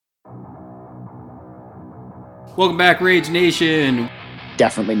Welcome back, Rage Nation.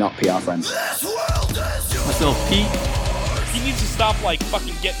 Definitely not PR friends. Myself, Pete. He needs to stop,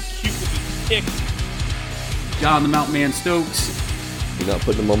 fucking getting cute with his pick. John the Mountain Man Stokes. You're not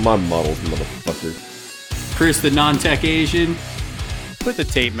putting them on my models, motherfucker. Chris the Non-Tech Asian. Put the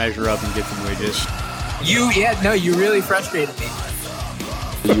tape measure up and get some widgets. You really frustrated me.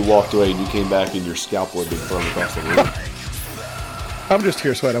 You walked away and you came back and your scalpel had been thrown across the room. I'm just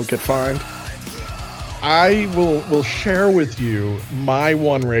here so I don't get fined. I will share with you my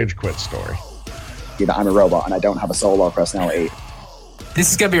one rage quit story. That I'm a robot and I don't have a soul or personality.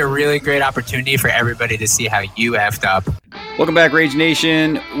 This is going to be a really great opportunity for everybody to see how you effed up. Welcome back, Rage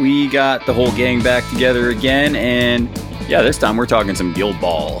Nation. We got the whole gang back together again, and yeah, this time we're talking some Guild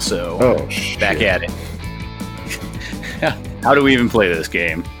Ball, so back at it. How do we even play this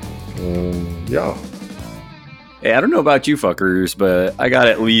game? Yeah. Hey, I don't know about you fuckers, but I got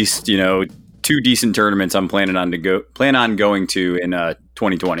at least, 2 decent tournaments I'm planning on going to in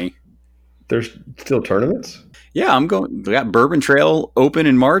 2020. There's still tournaments? Yeah, I got Bourbon Trail open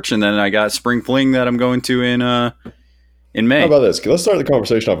in March, and then I got Spring Fling that I'm going to in May. How about this? Let's start the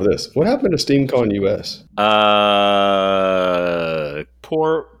conversation off of this. What happened to SteamCon US?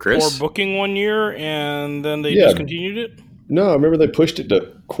 Poor booking one year, and then they discontinued it? No, I remember they pushed it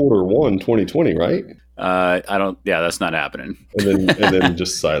to Q1 2020, right? That's not happening. And then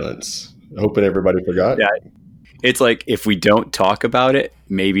just silence. Hoping everybody forgot. Yeah. It's like, if we don't talk about it,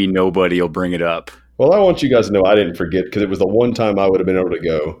 maybe nobody will bring it up. Well, I want you guys to know I didn't forget because it was the one time I would have been able to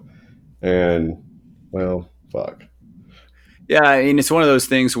go. And, well, fuck. Yeah, I mean, it's one of those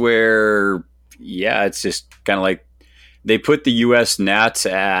things where, it's just kind of like they put the U.S. Nats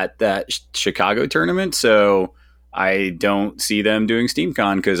at that Chicago tournament, so I don't see them doing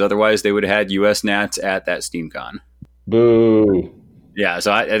SteamCon because otherwise they would have had U.S. Nats at that SteamCon. Boo. Yeah,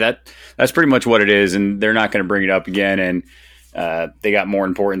 so that's pretty much what it is, and they're not going to bring it up again, and they got more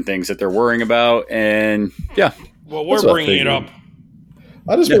important things that they're worrying about, and yeah. Well, we're bringing it up.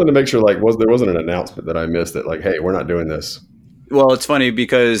 I just wanted to make sure, there wasn't an announcement that I missed that, hey, we're not doing this. Well, it's funny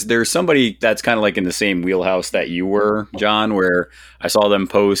because there's somebody that's kind of in the same wheelhouse that you were, John, where I saw them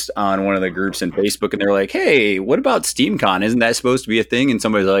post on one of the groups in Facebook, and they're like, hey, what about SteamCon? Isn't that supposed to be a thing? And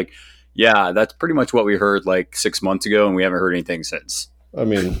somebody's like, yeah, that's pretty much what we heard 6 months ago, and we haven't heard anything since. I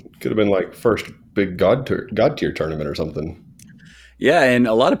mean, could have been first big God tier tournament or something. Yeah, and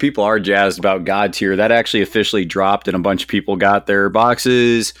a lot of people are jazzed about God tier. That actually officially dropped, and a bunch of people got their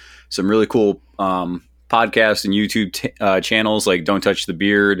boxes. Some really cool podcasts and YouTube channels like Don't Touch the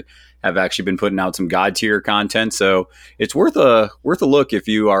Beard have actually been putting out some God tier content. So it's worth a look if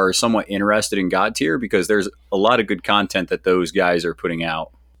you are somewhat interested in God tier, because there's a lot of good content that those guys are putting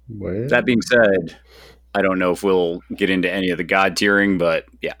out. Well, that being said, I don't know if we'll get into any of the God tiering, but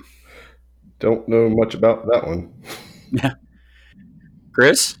yeah. Don't know much about that one. Yeah.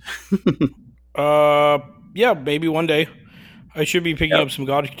 Chris? Yeah, maybe one day. I should be picking up some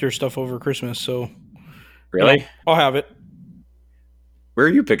God tier stuff over Christmas, so. Really? I'll have it. Where are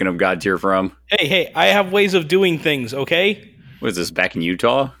you picking up God tier from? Hey, I have ways of doing things, okay? What is this, back in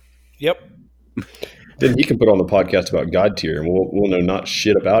Utah? Yep. Then you can put on the podcast about God tier, and we'll know not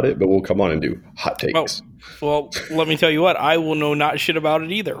shit about it, but we'll come on and do hot takes. Well, let me tell you what. I will know not shit about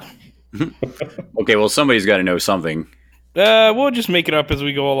it either. Okay, well, somebody's got to know something. We'll just make it up as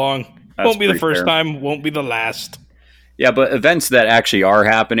we go along. Won't be the first fair. time. Won't be the last. Yeah, but events that actually are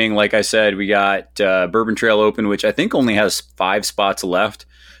happening, like I said, we got Bourbon Trail Open, which I think only has 5 spots left.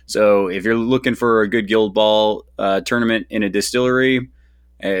 So if you're looking for a good Guild Ball tournament in a distillery,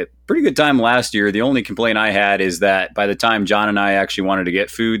 a pretty good time last year. The only complaint I had is that by the time John and I actually wanted to get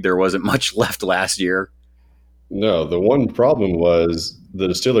food, there wasn't much left last year. No, the one problem was the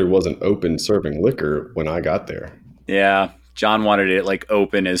distillery wasn't open serving liquor when I got there. Yeah, John wanted it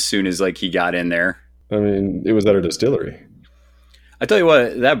open as soon as he got in there. I mean, it was at a distillery. I tell you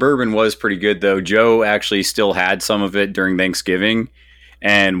what, that bourbon was pretty good though. Joe actually still had some of it during Thanksgiving,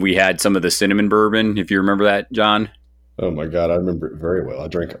 and we had some of the cinnamon bourbon, if you remember that, John. Oh my God, I remember it very well. I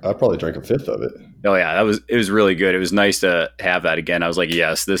probably drank a fifth of it. Oh yeah, it was really good. It was nice to have that again. I was like,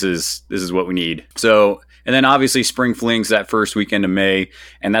 yes, this is what we need. So, and then obviously Spring Fling's that first weekend of May,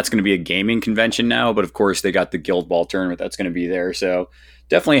 and that's going to be a gaming convention now, but of course they got the Guild Ball tournament that's going to be there. So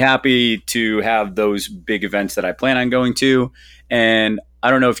definitely happy to have those big events that I plan on going to. And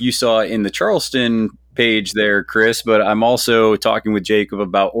I don't know if you saw in the Charleston page there, Chris, but I'm also talking with Jacob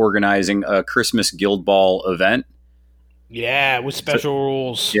about organizing a Christmas Guild Ball event. Yeah, with special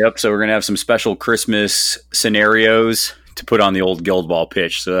rules. Yep, so we're going to have some special Christmas scenarios to put on the old Guild Ball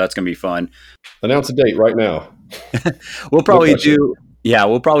pitch, so that's going to be fun. Announce a date right now. We'll probably do Yeah,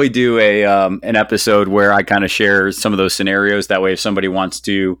 we'll probably do an episode where I kind of share some of those scenarios. That way, if somebody wants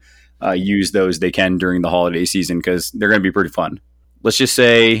to use those, they can during the holiday season because they're going to be pretty fun. Let's just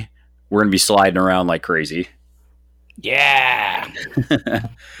say we're going to be sliding around like crazy. Yeah.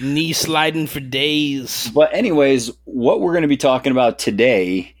 Knee sliding for days. But anyways, what we're going to be talking about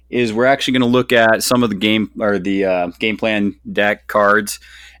today is we're actually going to look at some of the game plan deck cards,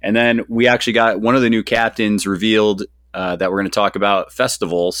 and then we actually got one of the new captains revealed that we're going to talk about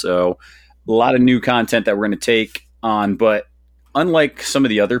Festival. So a lot of new content that we're going to take on, but unlike some of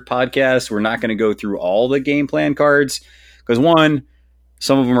the other podcasts, we're not going to go through all the game plan cards because one,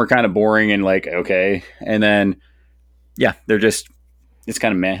 some of them are kind of boring and like, okay. And then, yeah, it's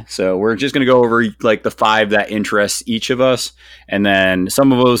kind of meh. So we're just going to go over like the 5 that interest each of us. And then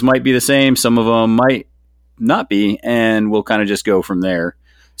some of those might be the same. Some of them might not be. And we'll kind of just go from there.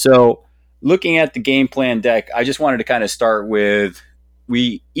 So looking at the game plan deck, I just wanted to kind of start with,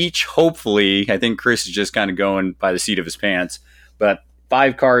 we each hopefully, I think Chris is just kind of going by the seat of his pants, but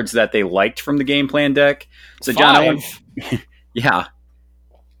 5 cards that they liked from the game plan deck. So John, yeah.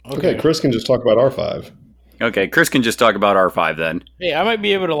 Okay, Chris can just talk about our 5. Okay, Chris can just talk about our 5 then. Hey, I might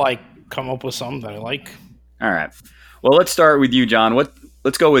be able to like come up with some that I like. All right. Well, let's start with you, John.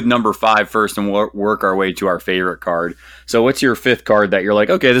 Let's go with number 5 first, and we'll work our way to our favorite card. So what's your 5th card that you're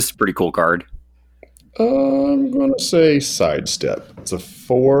like, okay, this is a pretty cool card? I'm going to say Sidestep. It's a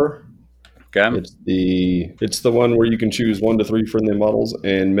 4. Okay. It's the one where you can choose 1 to 3 friendly models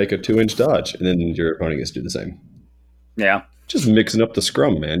and make a 2-inch dodge, and then your opponent gets to do the same. Yeah. Just mixing up the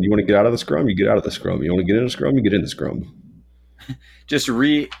scrum, man. You want to get out of the scrum, you get out of the scrum. You want to get in the scrum, you get in the scrum. Just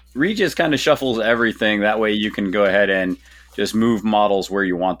just kind of shuffles everything. That way you can go ahead and just move models where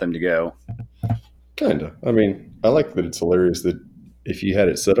you want them to go. Kind of. I mean, I like that it's hilarious that if you had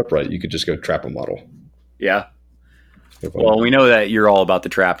it set up right, you could just go trap a model. Yeah. Well, we know that you're all about the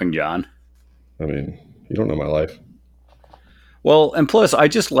trapping, John. I mean, you don't know my life. Well, and plus, I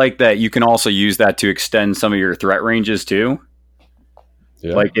just like that you can also use that to extend some of your threat ranges too.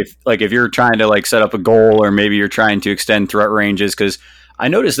 Yeah. Like if you're trying to like set up a goal, or maybe you're trying to extend threat ranges, because I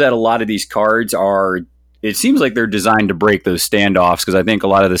noticed that a lot of these cards it seems like they're designed to break those standoffs, because I think a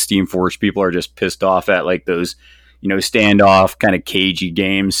lot of the Steamforged people are just pissed off at like those, standoff kind of cagey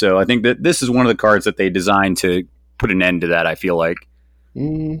games. So I think that this is one of the cards that they designed to put an end to that, I feel like.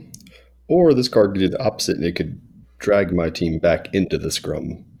 Or this card could do the opposite, and it could drag my team back into the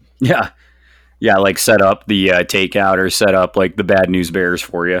scrum. Yeah. Yeah, like set up the takeout, or set up like the bad news bears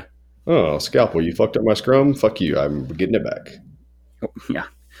for you. Oh, Scalpel, you fucked up my scrum? Fuck you, I'm getting it back. Yeah,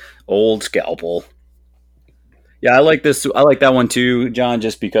 old Scalpel. Yeah, I like this. I like that one too, John,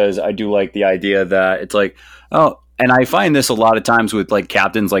 just because I do like the idea that it's like, oh, and I find this a lot of times with like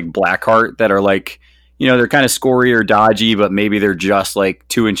captains like Blackheart that are like, they're kind of scory or dodgy, but maybe they're just like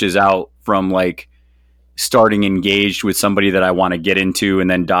 2 inches out from like starting engaged with somebody that I want to get into and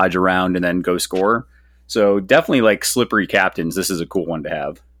then dodge around and then go score. So definitely like slippery captains. This is a cool one to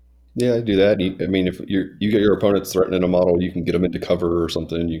have. Yeah, I do that. I mean, if you get your opponents threatening a model, you can get them into cover or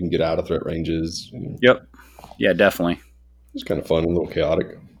something. You can get out of threat ranges. Yep. Yeah, definitely. It's kind of fun, a little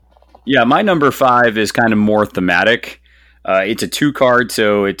chaotic. Yeah, my number 5 is kind of more thematic. It's a 2 card,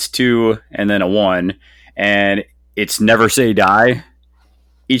 so it's 2 and then a 1. And it's Never Say Die.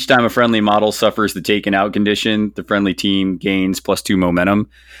 Each time a friendly model suffers the taken out condition, the friendly team gains +2 momentum.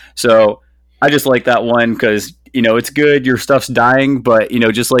 So I just like that one because, it's good. Your stuff's dying, but,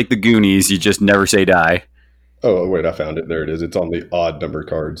 just like the Goonies, you just never say die. Oh, wait, I found it. There it is. It's on the odd number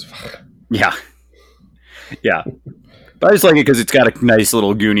cards. Yeah. Yeah. But I just like it because it's got a nice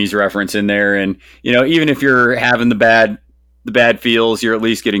little Goonies reference in there. And, even if you're having the bad feels, you're at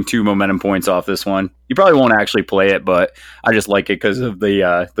least getting 2 momentum points off this one. You probably won't actually play it, but I just like it because of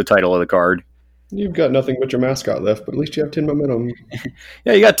the title of the card. You've got nothing but your mascot left, but at least you have 10 momentum.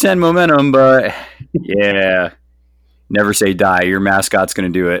 Yeah, you got 10 momentum, but yeah, never say die. Your mascot's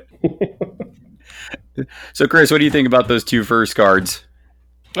going to do it. So, Chris, what do you think about those 2 first cards?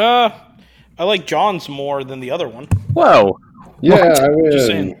 I like John's more than the other one. Whoa. Yeah, I win. Just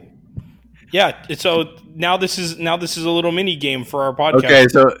saying. Yeah, so now this is a little mini game for our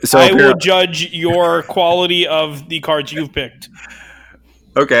podcast. Okay, so I will judge your quality of the cards you've picked.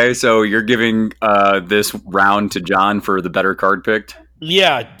 Okay, so you're giving this round to John for the better card picked?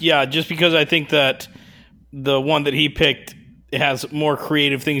 Yeah, just because I think that the one that he picked has more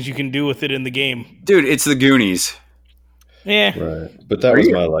creative things you can do with it in the game. Dude, it's the Goonies. Yeah. Right, but that was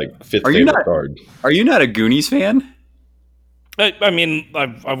my 5th favorite card. Are you not a Goonies fan? I mean,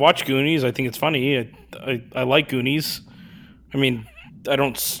 I've watched Goonies. I think it's funny. I like Goonies. I mean, I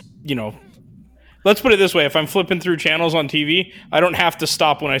don't, let's put it this way: if I'm flipping through channels on TV, I don't have to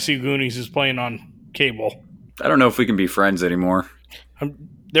stop when I see Goonies is playing on cable. I don't know if we can be friends anymore.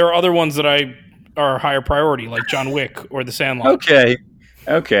 There are other ones that are higher priority, like John Wick or The Sandlot.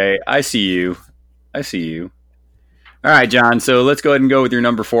 Okay. I see you. All right, John. So let's go ahead and go with your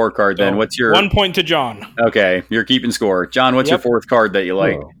number 4 card then. So, What's your 1 point to John? Okay, you're keeping score. John, what's your 4th card that you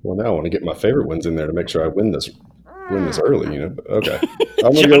like? Oh, well, now I want to get my favorite ones in there to make sure I win this early. But okay.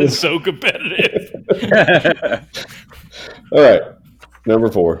 I'm gonna John go is with, so competitive. all right,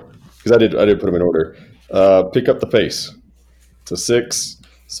 number 4, because I did put them in order. Pick Up the Pace. It's a 6,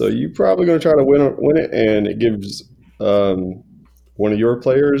 so you're probably going to try to win it, and it gives one of your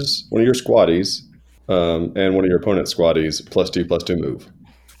players, one of your squaddies, and one of your opponent's squaddies +2/+2 move.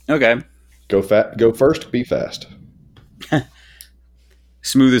 Okay. Go first. Be fast.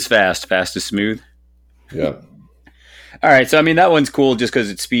 Smooth is fast. Fast is smooth. Yeah. All right. So, I mean, that one's cool just because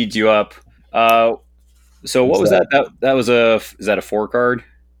it speeds you up. So what was that? That was is that a 4 card?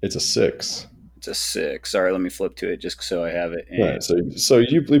 It's a 6. It's a 6. Sorry, let me flip to it just so I have it. Right. So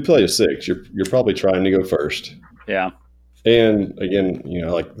you play a 6. You're probably trying to go first. Yeah. And again,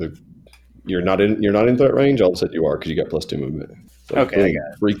 you're not in threat range. All of a sudden you are because you got +2 movement. So Okay, I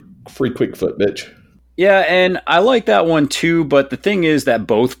got it. Free quick foot, bitch. Yeah, and I like that one too, but the thing is that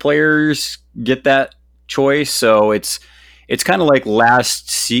both players get that choice, so it's kind of like the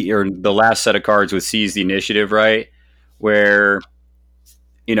last set of cards with Seize the Initiative, right? Where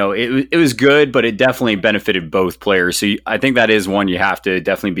it was good, but it definitely benefited both players. So I think that is one you have to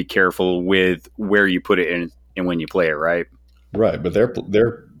definitely be careful with where you put it in and when you play it, right? Right, but their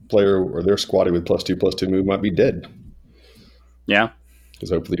player or their squaddy with +2/+2 move might be dead. Yeah. Because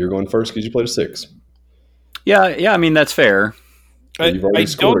hopefully you're going first because you played a 6. Yeah. I mean, that's fair. I don't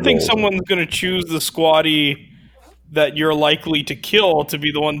think goal. someone's going to choose the squaddy that you're likely to kill to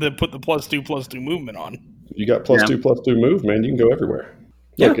be the one that put the +2/+2 movement on. You got +2/+2 move, man. You can go everywhere.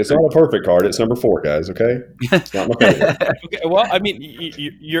 Look, Yeah. it's not a perfect card. It's number 4, guys. Okay, it's not my favorite. Okay, well, I mean,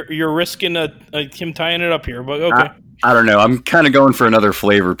 you're risking him tying it up here, but okay. I don't know. I'm kind of going for another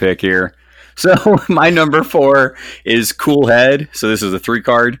flavor pick here. So my number 4 is Cool Head. So this is a 3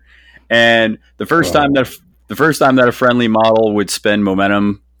 card, and the first time that a friendly model would spend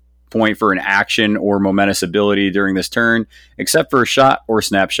momentum point for an action or momentous ability during this turn, except for a shot or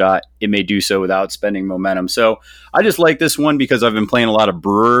snapshot, it may do so without spending momentum. So I just like this one because I've been playing a lot of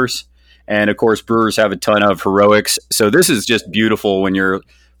Brewers, and of course Brewers have a ton of heroics. So this is just beautiful when your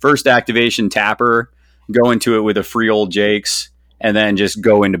first activation tapper, go into it with a free old Jakes, and then just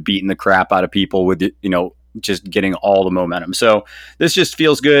go into beating the crap out of people with just getting all the momentum. So this just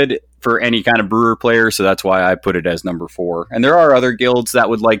feels good for any kind of Brewer player, so that's why I put it as number 4. And there are other guilds that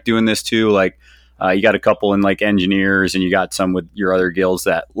would like doing this too, like you got a couple in like Engineers, and you got some with your other guilds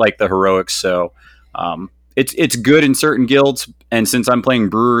that like the heroics. So it's good in certain guilds, and since I'm playing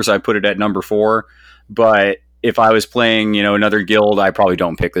Brewers, I put it at number 4. But if I was playing another guild, I probably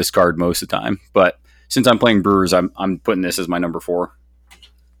don't pick this card most of the time. But since I'm playing Brewers, I'm putting this as my number 4.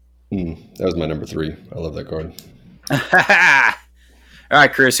 That was my number 3. I love that card. All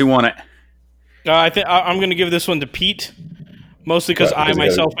right, Chris, who won it? I think I'm going to give this one to Pete, mostly because I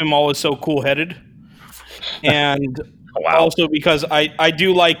myself am always so cool-headed, and also because I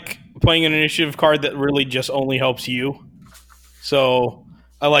do like playing an initiative card that really just only helps you. So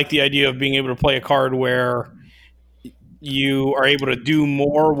I like the idea of being able to play a card where you are able to do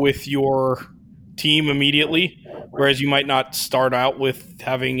more with your team immediately, whereas you might not start out with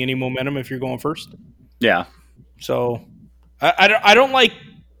having any momentum if you're going first. Yeah. So I don't like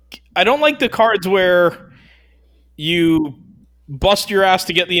the cards where you bust your ass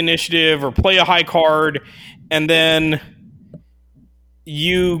to get the initiative or play a high card, and then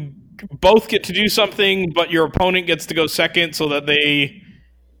you both get to do something, but your opponent gets to go second so that they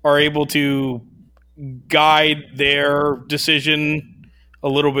are able to guide their decision a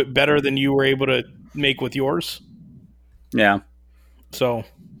little bit better than you were able to make with yours. Yeah. So,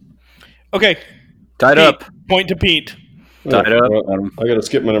 okay. Tied Pete, up. Point to Pete. Tied up. Well, I got to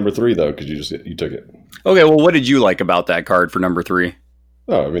skip my number 3 though because you took it. Okay, well, what did you like about that card for number 3?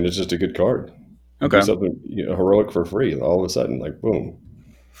 Oh, I mean, it's just a good card. Okay. Do something heroic for free. All of a sudden, like boom.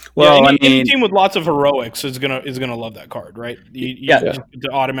 Well, any team with lots of heroics is gonna love that card, right? You just get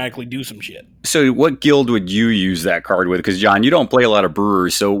to automatically do some shit. So what guild would you use that card with? Because, John, you don't play a lot of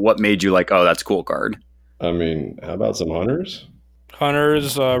Brewers, so what made you like, oh, that's a cool card? I mean, how about some Hunters?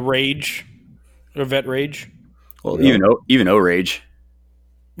 Hunters, Rage, or Vet Rage. Well, even O-Rage.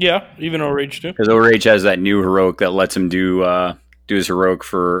 Yeah, even O-Rage too. Because O-Rage has that new heroic that lets him do his heroic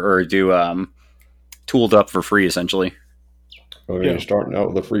tooled up for free, essentially. Okay, you're starting out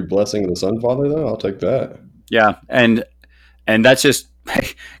with a free Blessing of the Sunfather, though? I'll take that. Yeah, and that's just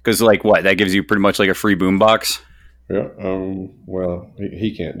because, like, what? That gives you pretty much like a free boombox? Yeah, well,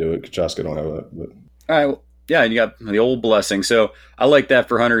 he can't do it because Chaska don't have that. But. All right, well, yeah, you got the old Blessing. So I like that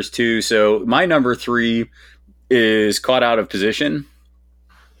for Hunters, too. So my number 3 is Caught Out of Position.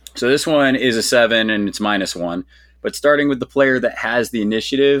 So this one is a 7, and it's -1. But starting with the player that has the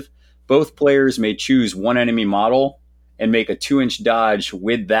initiative, both players may choose one enemy model and make a 2-inch dodge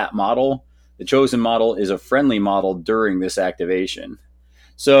with that model. The chosen model is a friendly model during this activation.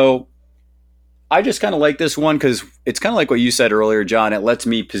 So I just kind of like this one because it's kind of like what you said earlier, John. It lets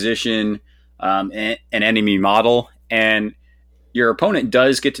me position an enemy model, and your opponent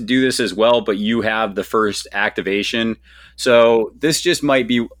does get to do this as well, but you have the first activation. So this just might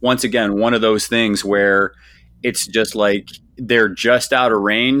be, once again, one of those things where it's just like they're just out of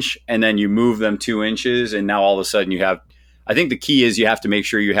range, and then you move them 2 inches, and now all of a sudden you have, I think the key is you have to make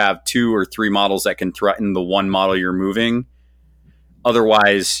sure you have 2 or 3 models that can threaten the one model you're moving.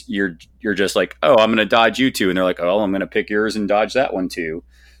 Otherwise, you're just like, oh, I'm going to dodge you 2. And they're like, oh, I'm going to pick yours and dodge that one too.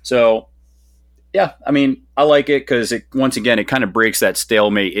 So, yeah, I mean, I like it because, once again, it kind of breaks that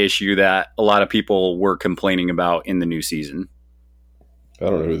stalemate issue that a lot of people were complaining about in the new season. I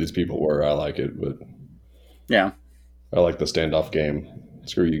don't know who these people were. I like it, but yeah, I like the standoff game.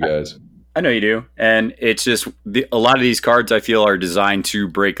 Screw you guys. I know you do. And it's just a lot of these cards I feel are designed to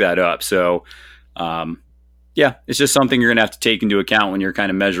break that up. So, yeah, it's just something you're going to have to take into account when you're kind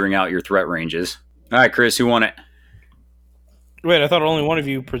of measuring out your threat ranges. All right, Chris, who won it? Wait, I thought only one of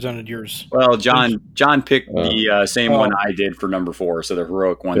you presented yours. Well, John picked the same one I did for number 4, so the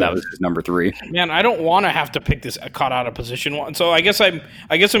heroic one. That was his number 3. Man, I don't want to have to pick this Caught Out of Position one, so I guess I'm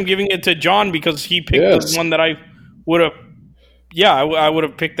giving it to John because he picked the one that I would have. Yeah, I would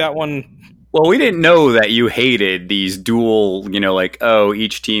have picked that one. Well, we didn't know that you hated these dual, like, oh,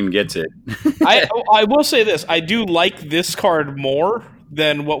 each team gets it. I will say this: I do like this card more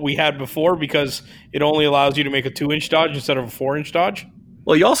than what we had before because it only allows you to make a 2-inch dodge instead of a 4-inch dodge.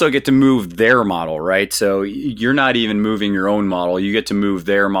 Well, you also get to move their model, right? So you're not even moving your own model. You get to move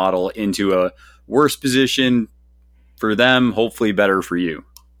their model into a worse position for them, hopefully better for you.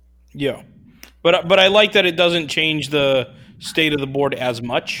 Yeah. But I like that it doesn't change the state of the board as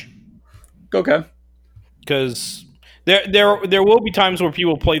much. Okay. Because there will be times where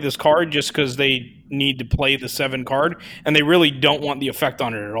people play this card just because they need to play the 7 card, and they really don't want the effect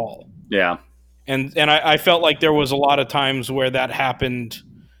on it at all. Yeah. And I felt like there was a lot of times where that happened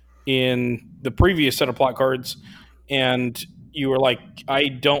in the previous set of plot cards, and you were like, I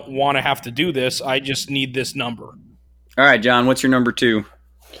don't want to have to do this. I just need this number. All right, John, what's your number 2?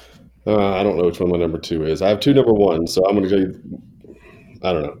 I don't know which one my number 2 is. I have 2 number 1s, so I'm going to tell you.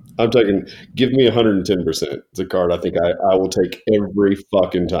 I don't know. I'm taking. Give me 110%. It's a card I think I will take every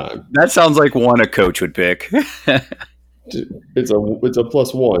fucking time. That sounds like one a coach would pick. It's a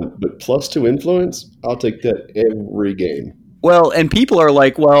 +1, but +2 influence. I'll take that every game. Well, and people are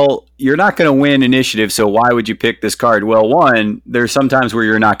like, well, you're not going to win initiative, so why would you pick this card? Well, one, there's sometimes where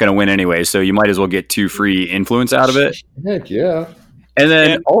you're not going to win anyway, so you might as well get 2 free influence out of it. Heck yeah. And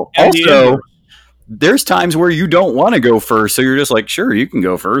then also, there's times where you don't want to go first, so you're just like, sure, you can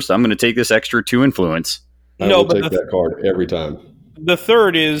go first. I'm going to take this extra 2 influence. I will take that card every time. The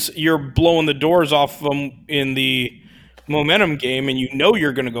third is you're blowing the doors off them in the momentum game, and you know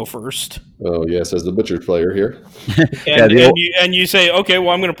you're going to go first. Oh, yes, as the Butcher player here. and you say, okay,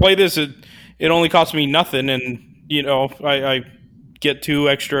 well, I'm going to play this. It only costs me nothing, and, I get 2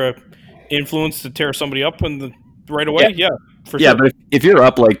 extra influence to tear somebody up right away. Yeah. For sure. But if you're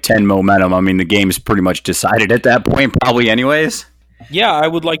up like 10 momentum, I mean, the game's pretty much decided at that point, probably anyways. Yeah, I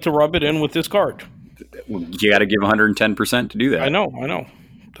would like to rub it in with this card. You got to give 110% to do that. I know.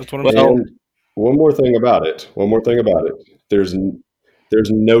 That's what I'm saying. One more thing about it. There's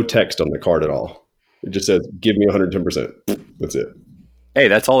no text on the card at all. It just says, give me 110%. That's it. Hey,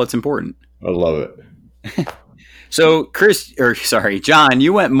 that's all that's important. I love it. So, John,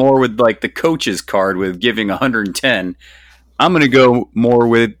 you went more with like the coach's card with giving 110. I'm going to go more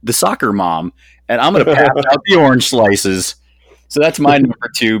with the soccer mom, and I'm going to pass out the orange slices. So that's my number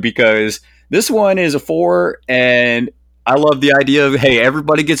 2 because this one is a 4, and I love the idea of, hey,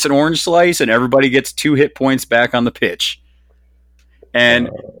 everybody gets an orange slice, and everybody gets 2 hit points back on the pitch. And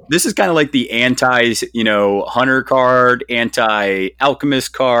this is kind of like the hunter card,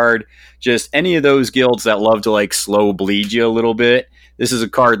 anti-alchemist card, just any of those guilds that love to like slow bleed you a little bit. This is a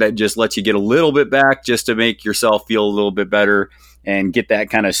card that just lets you get a little bit back just to make yourself feel a little bit better and get that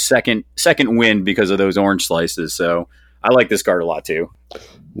kind of second win because of those orange slices. So I like this card a lot too.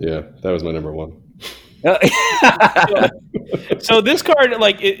 Yeah, that was my number 1. So this card,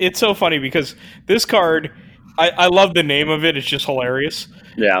 like, it's so funny because this card, I love the name of it. It's just hilarious.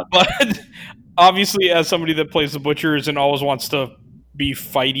 Yeah. But obviously, as somebody that plays the Butchers and always wants to be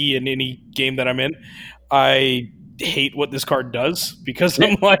fighty in any game that I'm in, I hate what this card does because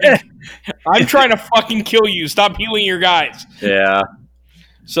I'm like, I'm trying to fucking kill you. Stop healing your guys. Yeah.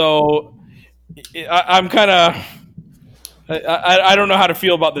 So I'm kind of... I don't know how to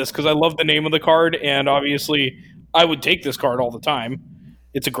feel about this because I love the name of the card, and obviously I would take this card all the time.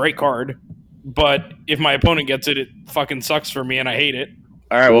 It's a great card, but if my opponent gets it, it fucking sucks for me, and I hate it.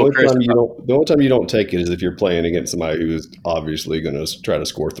 All right, well, Chris, the only time you don't take it is if you're playing against somebody who's obviously going to try to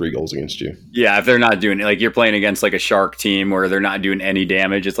score 3 goals against you. yeah, if they're not doing it, like you're playing against like a shark team where they're not doing any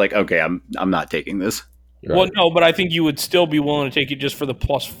damage, it's like, okay, I'm not taking this. Right? Well, no, but I think you would still be willing to take it just for the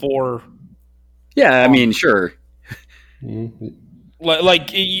 +4. Yeah, I mean, sure. Mm-hmm.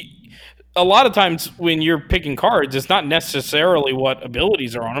 Like a lot of times when you're picking cards, it's not necessarily what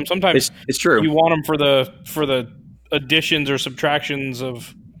abilities are on them. Sometimes It's true. you want them for the additions or subtractions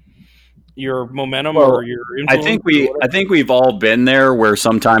of your momentum or your influence. I think we've all been there where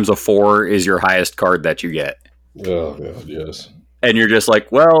sometimes a 4 is your highest card that you get. Oh, God, yes. And you're just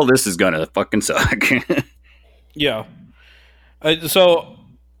like, well, this is going to fucking suck. Yeah. So,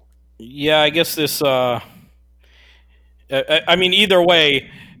 yeah, I guess this... I mean, either way...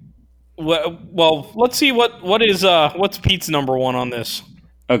 Well, let's see what's Pete's number 1 on this.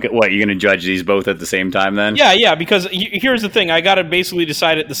 Okay, what, you're going to judge these both at the same time then? Yeah, because here's the thing. I got to basically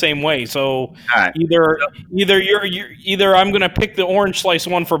decide it the same way. So All right. either I'm going to pick the orange slice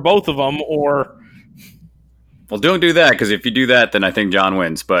one for both of them, or... Well, don't do that, because if you do that, then I think John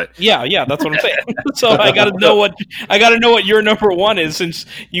wins. But Yeah, that's what I'm saying. So I got to know what your number 1 is, since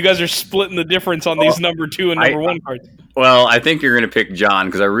you guys are splitting the difference on these number 2 and number 1 cards. Well, I think you're going to pick John,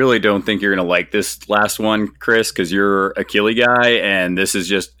 because I really don't think you're going to like this last one, Chris, because you're a Achille guy, and this is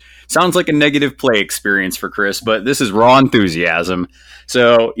just sounds like a negative play experience for Chris, but this is raw enthusiasm.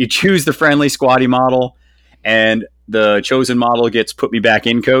 So you choose the friendly squatty model, and the chosen model gets put me back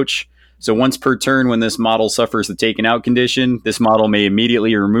in coach. So once per turn, when this model suffers the taken out condition, this model may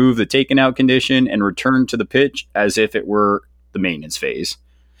immediately remove the taken out condition and return to the pitch as if it were the maintenance phase.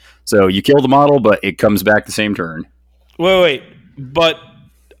 So you kill the model, but it comes back the same turn. Wait, but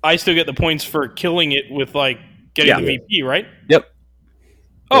I still get the points for killing it with like getting the VP, right? Yep.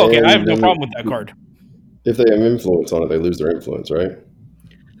 Oh, okay. And I have no problem with that card. If they have influence on it, they lose their influence, right?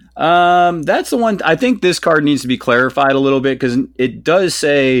 That's the one. I think this card needs to be clarified a little bit, because it does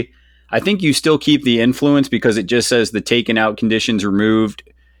say, I think you still keep the influence because it just says the taken out conditions removed,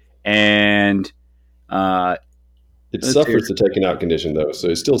 and it suffers the taken out condition though, so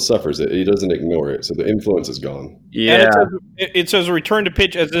it still suffers it. He doesn't ignore it, so the influence is gone. Yeah, and it says return to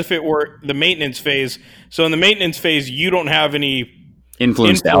pitch as if it were the maintenance phase. So in the maintenance phase, you don't have any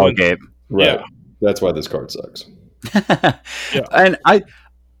influence to allocate. Right. Yeah. That's why this card sucks. Yeah. And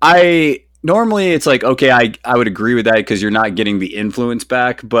I normally it's like, okay, I would agree with that because you're not getting the influence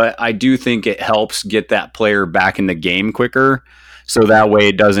back, but I do think it helps get that player back in the game quicker. So that way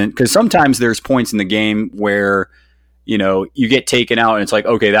it doesn't, because sometimes there's points in the game where, you know, you get taken out and it's like,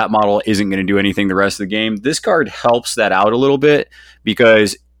 okay, that model isn't going to do anything the rest of the game. This card helps that out a little bit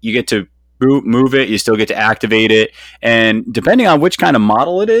because you get to move it, you still get to activate it. And depending on which kind of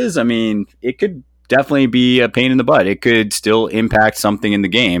model it is, I mean, it could definitely be a pain in the butt. It could still impact something in the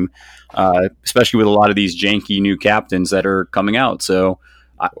game. Especially with a lot of these janky new captains that are coming out. So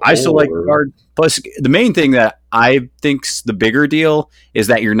I still like the card. Plus, the main thing that I think's the bigger deal is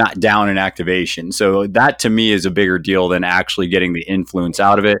that you're not down in activation. So that to me is a bigger deal than actually getting the influence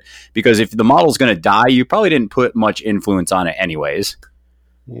out of it. Because if the model's going to die, you probably didn't put much influence on it anyways.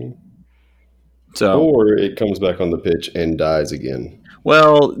 So, or it comes back on the pitch and dies again.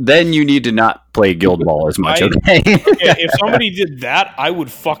 Well, then you need to not play Guild Ball as much, okay? If somebody did that, I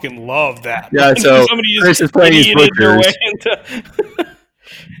would fucking love that. Yeah, so somebody Chris is playing his their way Butchers.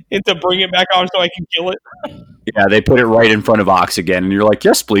 into bring it back on so I can kill it. Yeah, they put it right in front of Ox again, and you're like,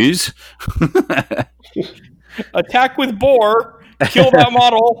 yes, please. Attack with Boar, kill that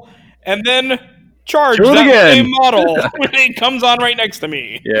model, and then charge Do it that again. same model when it comes on right next to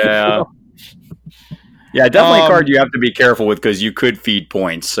me. Yeah. Yeah, definitely a card you have to be careful with because you could feed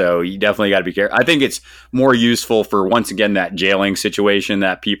points. So you definitely got to be careful. I think it's more useful for, once again, that jailing situation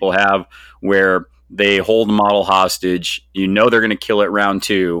that people have where they hold the model hostage. You know they're going to kill it round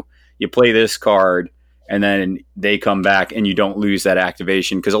 2. You play this card, and then they come back and you don't lose that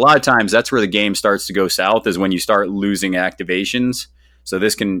activation. Because a lot of times that's where the game starts to go south, is when you start losing activations. So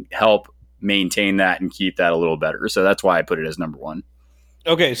this can help maintain that and keep that a little better. So that's why I put it as number 1.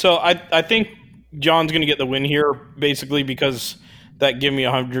 Okay, so I think John's going to get the win here, basically because that give me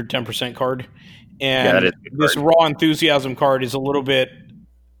 110% card. And this Raw Enthusiasm card is a little bit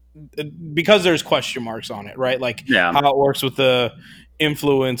because there's question marks on it, right? Like how it works with the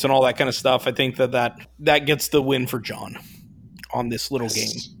influence and all that kind of stuff. I think that gets the win for John on this little game.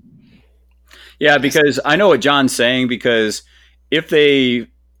 Yeah, because I know what John's saying, because if they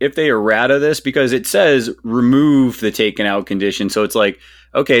errata this, because it says remove the taken out condition. So it's like,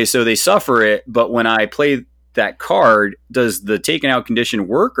 okay, so they suffer it, but when I play that card, does the taken out condition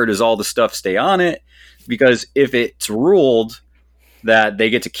work, or does all the stuff stay on it? Because if it's ruled that they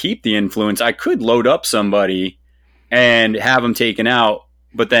get to keep the influence, I could load up somebody and have them taken out,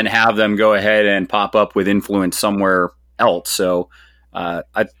 but then have them go ahead and pop up with influence somewhere else. So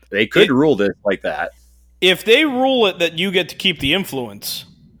they could rule this like that. If they rule it that you get to keep the influence,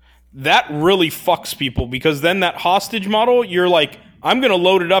 that really fucks people, because then that hostage model, you're like, I'm going to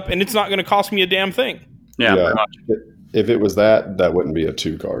load it up and it's not going to cost me a damn thing. Yeah. If it was that wouldn't be a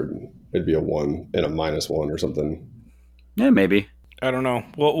 2 card. It'd be a 1 and a -1 or something. Yeah, maybe. I don't know.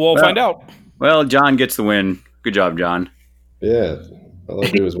 We'll find out. Well, John gets the win. Good job, John. Yeah. All I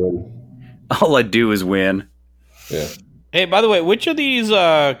do is win. All I do is win. Yeah. Hey, by the way, which of these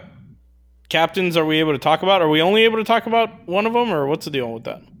captains are we able to talk about? Are we only able to talk about one of them, or what's the deal with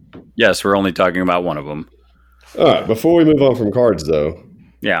that? Yes, we're only talking about one of them. All right. Before we move on from cards, though.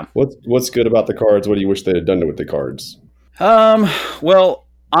 Yeah. What's good about the cards? What do you wish they had done with the cards? Well,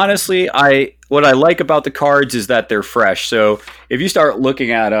 honestly, what I like about the cards is that they're fresh. So if you start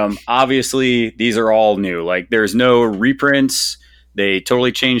looking at them, obviously these are all new. Like, there's no reprints. They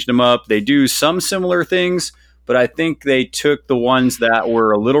totally changed them up. They do some similar things, but I think they took the ones that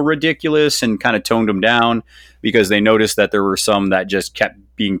were a little ridiculous and kind of toned them down, because they noticed that there were some that just kept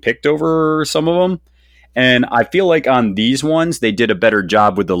being picked over some of them. And I feel like on these ones, they did a better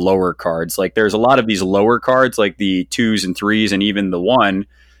job with the lower cards. Like, there's a lot of these lower cards, like the 2s and 3s, and even the 1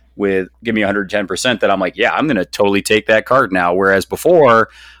 with give me 110%, that I'm like, yeah, I'm going to totally take that card now. Whereas before,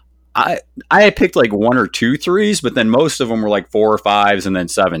 I picked like 1 or 2 3s, but then most of them were like 4 or 5s and then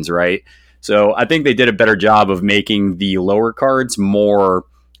 7s, right? So I think they did a better job of making the lower cards more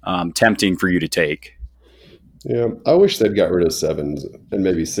tempting for you to take. Yeah, I wish they'd got rid of 7s and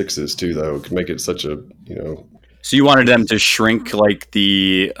maybe 6s too, though. It could make it such a, So you wanted them to shrink like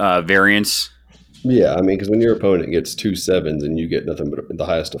the variance? Yeah, I mean, because when your opponent gets 2 7s and you get nothing but the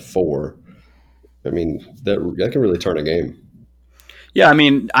highest of 4, I mean, that can really turn a game. Yeah, I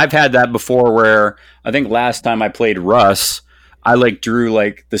mean, I've had that before where I think last time I played Russ, I drew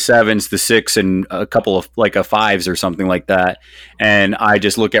like the 7s, the 6, and a couple of like a 5s or something like that. And I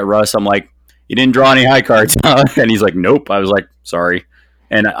just look at Russ, I'm like, you didn't draw any high cards, huh? And he's like, nope. I was like, sorry.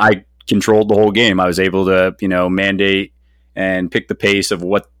 And I controlled the whole game. I was able to, mandate and pick the pace of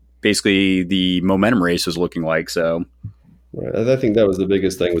what basically the momentum race was looking like. So, right. I think that was the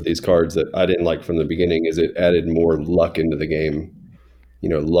biggest thing with these cards that I didn't like from the beginning, is it added more luck into the game.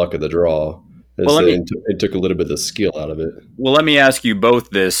 Luck of the draw. Well, it took a little bit of the skill out of it. Well, let me ask you both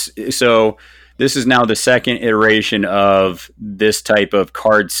this. So this is now the second iteration of this type of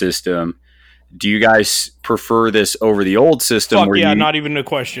card system. Do you guys prefer this over the old system? Fuck yeah, not even a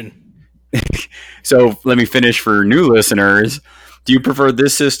question. So let me finish for new listeners. Do you prefer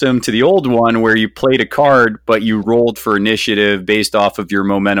this system to the old one where you played a card, but you rolled for initiative based off of your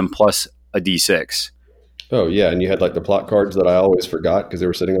momentum plus a D6? Oh, yeah, and you had like the plot cards that I always forgot because they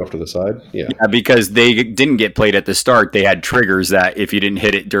were sitting off to the side? Yeah, because they didn't get played at the start. They had triggers that if you didn't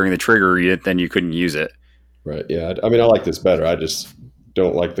hit it during the trigger, then you couldn't use it. Right, yeah. I mean, I like this better. I just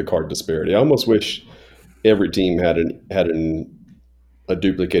don't like the card disparity. I almost wish every team had a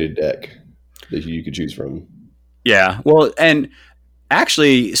duplicated deck that you could choose from. Yeah, well, and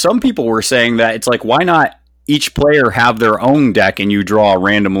actually, some people were saying that it's like, why not each player have their own deck and you draw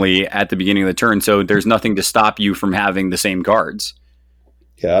randomly at the beginning of the turn, so there's nothing to stop you from having the same cards.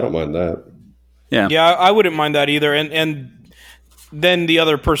 Yeah, I don't mind that. Yeah, I wouldn't mind that either. And then the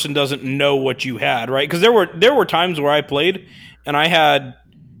other person doesn't know what you had, right? Because there were times where I played and I had,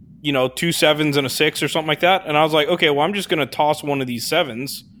 2 7s and a 6 or something like that, and I was like, okay, well, I'm just going to toss one of these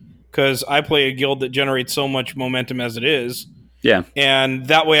 7s because I play a guild that generates so much momentum as it is. Yeah. And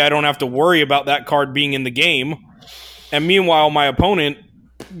that way I don't have to worry about that card being in the game. And meanwhile, my opponent,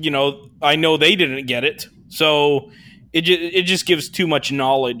 I know they didn't get it. So it just gives too much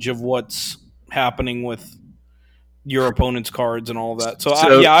knowledge of what's happening with your opponent's cards and all of that. So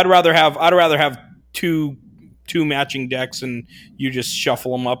I'd rather have two matching decks and you just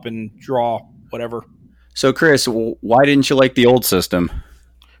shuffle them up and draw whatever. So Chris, why didn't you like the old system?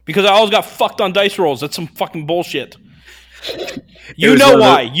 Because I always got fucked on dice rolls. That's some fucking bullshit. You know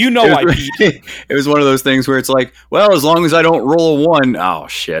why. You know why, Pete. It was one of those things where it's like, well, as long as I don't roll a 1. Oh,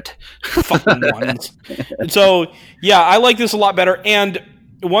 shit. Fucking ones. So, yeah, I like this a lot better. And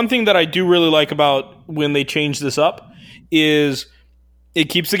one thing that I do really like about when they change this up is it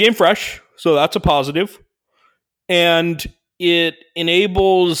keeps the game fresh. So that's a positive. And it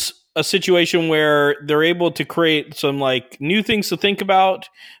enables a situation where they're able to create some like new things to think about,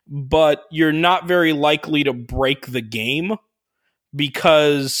 but you're not very likely to break the game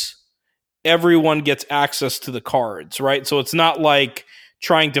because everyone gets access to the cards, right? So it's not like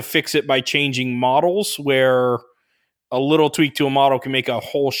trying to fix it by changing models where a little tweak to a model can make a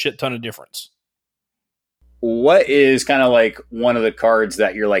whole shit ton of difference. What is kind of like one of the cards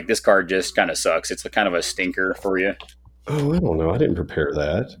that you're like, this card just kind of sucks? It's kind of a stinker for you. Oh, I don't know. I didn't prepare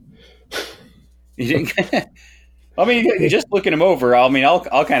that. You didn't? I mean, just looking them over. I mean,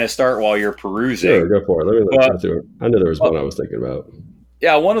 I'll kind of start while you're perusing. Sure, go for it. Let me look through it. I know there was one I was thinking about.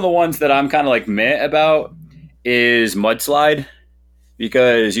 Yeah, one of the ones that I'm kind of like meh about is Mudslide,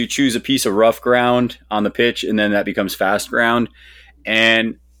 because you choose a piece of rough ground on the pitch and then that becomes fast ground.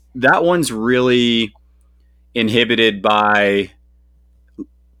 And that one's really inhibited by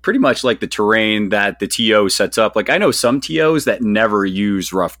pretty much like the terrain that the TO sets up. Like I know some TOs that never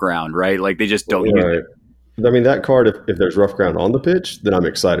use rough ground, right? Like they just don't use it. I mean, that card, if there's rough ground on the pitch, then I'm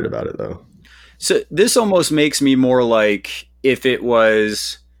excited about it, though. So this almost makes me more like if it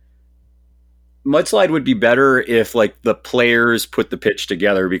was Mudslide would be better if like the players put the pitch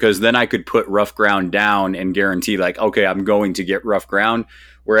together, because then I could put rough ground down and guarantee like, okay, I'm going to get rough ground.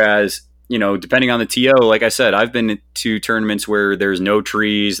 Whereas, you know, depending on the TO, like I said, I've been to tournaments where there's no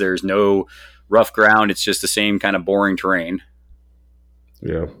trees, there's no rough ground. It's just the same kind of boring terrain.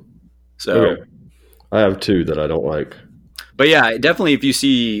 Yeah. So okay. I have two that I don't like. But yeah, definitely if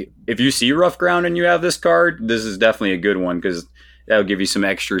you see rough ground and you have this card, this is definitely a good one because that'll give you some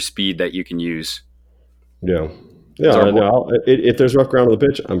extra speed that you can use. Yeah. Yeah, I know. If there's rough ground on the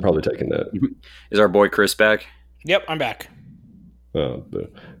pitch, I'm probably taking that. Is our boy Chris back? Yep, I'm back. There's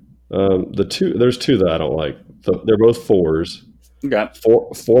two that I don't like. They're both 4s. Okay.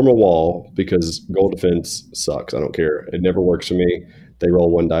 Form a wall because goal defense sucks. I don't care. It never works for me. They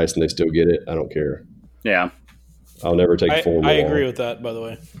roll 1 dice and they still get it. I don't care. Yeah. I'll never take form a wall. I agree with that, by the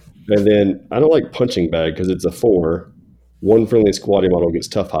way. And then I don't like punching bag because it's a 4. One friendly squatty model gets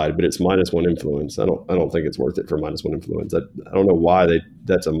tough hide, but it's -1 influence. I don't think it's worth it for -1 influence. I don't know why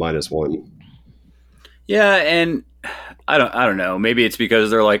that's a -1. Yeah, and I don't know. Maybe it's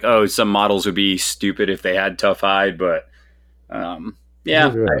because they're like, oh, some models would be stupid if they had tough hide, but yeah,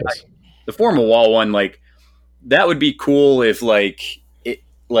 the formal wall one, like that would be cool if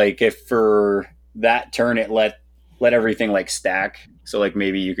if for that turn it let everything like stack. So like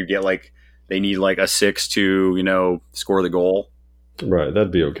maybe you could get like they need like a 6 to, you know, score the goal. Right,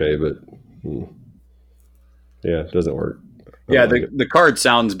 that'd be okay, but yeah, it doesn't work. Yeah, the card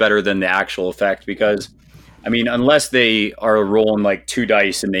sounds better than the actual effect because, I mean, unless they are rolling like 2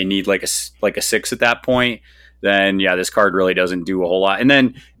 dice and they need like a 6 at that point, then yeah, this card really doesn't do a whole lot. And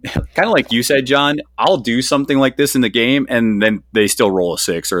then, kind of like you said, John, I'll do something like this in the game, and then they still roll a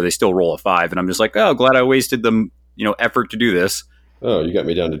 6 or they still roll a 5, and I'm just like, oh, glad I wasted the effort to do this. Oh, you got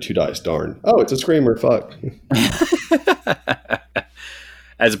me down to 2 dice. Darn. Oh, it's a screamer. Fuck.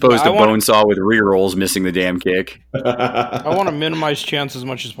 As opposed to Bonesaw with rerolls missing the damn kick. I want to minimize chance as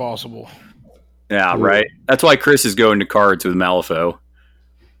much as possible. Yeah, right. That's why Chris is going to cards with Malifaux.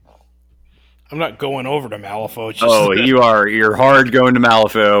 I'm not going over to Malifaux. You're hard going to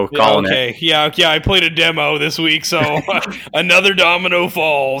Malifaux. Yeah, calling okay. it. Yeah. I played a demo this week, so another domino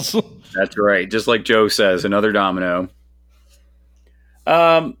falls. That's right. Just like Joe says, another domino.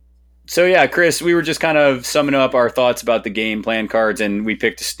 So yeah, Chris, we were just kind of summing up our thoughts about the game plan cards, and we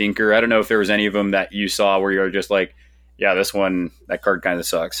picked a stinker. I don't know if there was any of them that you saw where you're just like, yeah, that card kind of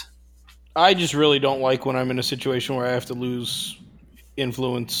sucks. I just really don't like when I'm in a situation where I have to lose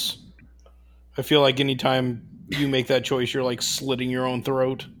influence. I feel like anytime you make that choice, you're like slitting your own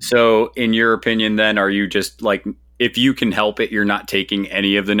throat. So in your opinion, then, are you just like, if you can help it, you're not taking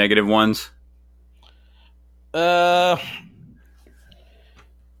any of the negative ones? I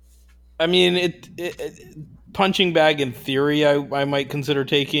mean, it punching bag in theory, I might consider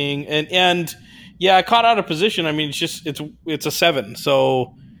taking, and yeah, I caught out of position. I mean, it's a 7.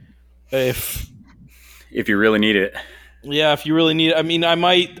 So if you really need it, yeah, if you really need it, I mean, I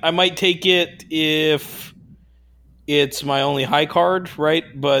might take it if it's my only high card, right?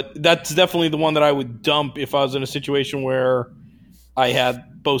 But that's definitely the one that I would dump if I was in a situation where I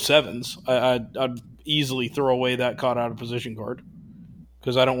had both 7s. I'd easily throw away that caught out of position card.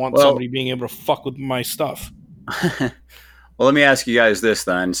 Because I don't want somebody being able to fuck with my stuff. Well, let me ask you guys this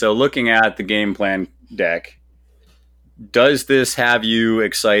then. So, looking at the game plan deck, does this have you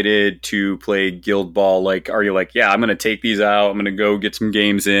excited to play Guild Ball? Like, are you like, yeah, I'm going to take these out. I'm going to go get some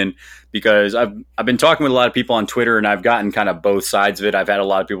games in, because I've been talking with a lot of people on Twitter, and I've gotten kind of both sides of it. I've had a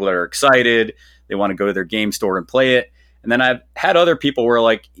lot of people that are excited. They want to go to their game store and play it. And then I've had other people where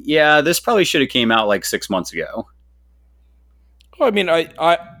like, yeah, this probably should have came out like 6 months ago. Well, I mean,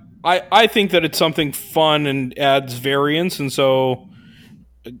 I think that it's something fun and adds variance, and so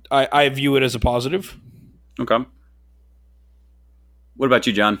I view it as a positive. Okay. What about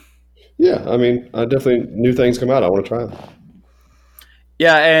you, John? Yeah, I mean, I definitely, new things come out. I want to try them.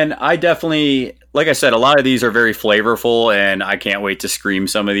 Yeah, and I definitely, like I said, a lot of these are very flavorful, and I can't wait to scream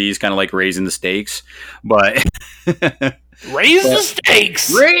some of these, kind of like raising the stakes. But Raise the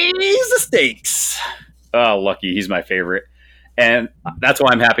stakes! Raise the stakes! Oh, Lucky, he's my favorite. And that's why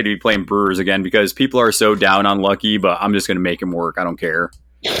I'm happy to be playing Brewers again, because people are so down on Lucky, but I'm just going to make him work. I don't care.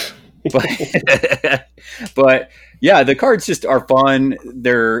 But yeah, the cards just are fun.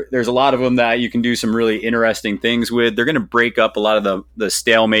 There's a lot of them that you can do some really interesting things with. They're going to break up a lot of the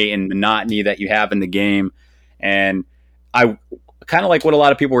stalemate and monotony that you have in the game. And I kind of like what a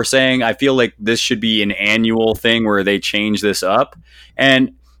lot of people were saying. I feel like this should be an annual thing where they change this up.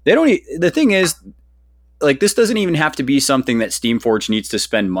 And they don't. The thing is, like, this doesn't even have to be something that Steamforge needs to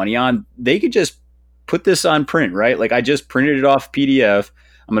spend money on. They could just put this on print, right? Like, I just printed it off PDF.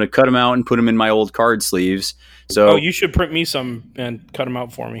 I'm going to cut them out and put them in my old card sleeves. So, you should print me some and cut them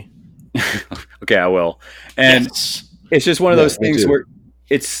out for me. Okay, I will. And It's just one of those things where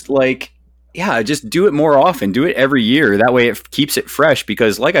it's like, yeah, just do it more often. Do it every year. That way it keeps it fresh.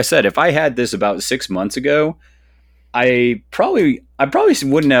 Because, like I said, if I had this about 6 months ago, I probably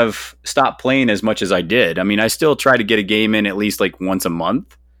wouldn't have stopped playing as much as I did. I mean, I still try to get a game in at least like once a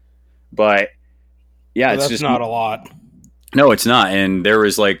month, but yeah, it's just not a lot. No, it's not. And there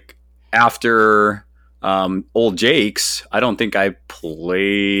was like, after Old Jake's, I don't think I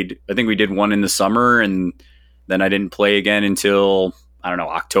played. I think we did one in the summer, and then I didn't play again until, I don't know,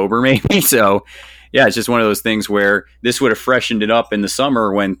 October maybe. So yeah, it's just one of those things where this would have freshened it up in the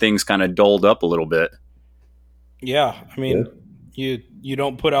summer when things kind of dulled up a little bit. Yeah, I mean, you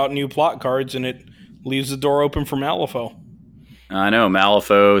don't put out new plot cards, and it leaves the door open for Malifaux. I know,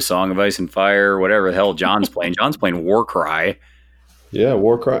 Malifaux, Song of Ice and Fire, whatever the hell John's playing. John's playing Warcry. Yeah,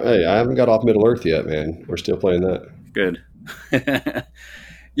 Warcry. Hey, I haven't got off Middle Earth yet, man. We're still playing that. Good.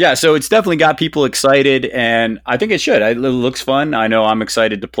 Yeah, so it's definitely got people excited, and I think it should. It looks fun. I know I'm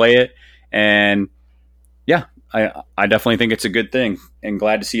excited to play it, and yeah, I definitely think it's a good thing, and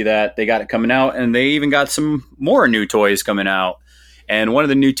glad to see that they got it coming out, and they even got some more new toys coming out. And one of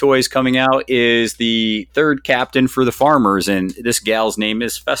the new toys coming out is the third captain for the farmers, and this gal's name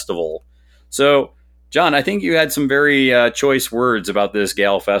is Festival. So, John, I think you had some very choice words about this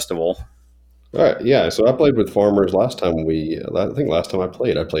gal Festival. All right, yeah. So I played with farmers last time I think last time I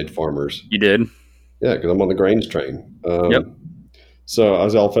played farmers. You did? Yeah, because I'm on the Grange train. Yep. So I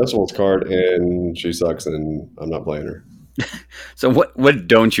was Al Festival's card, and she sucks, and I'm not playing her. So what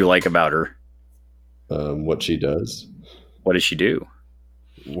don't you like about her? What she does. What does she do?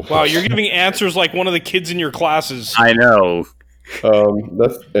 Wow, you're giving answers like one of the kids in your classes. I know.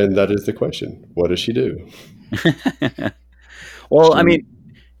 That is the question. What does she do? Well, I mean,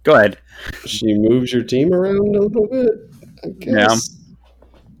 go ahead. She moves your team around a little bit, I guess.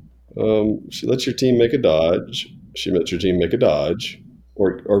 Yeah. She lets your team make a dodge. She lets your team make a dodge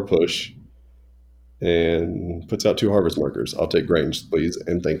or push, and puts out 2 harvest markers. I'll take Grange, please,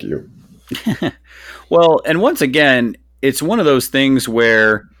 and thank you. Well, and once again, it's one of those things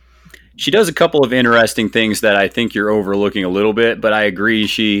where she does a couple of interesting things that I think you're overlooking a little bit, but I agree.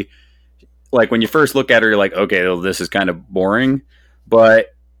 She, like, when you first look at her, you're like, okay, well, this is kind of boring,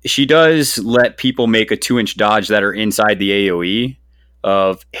 but she does let people make a 2-inch dodge that are inside the AoE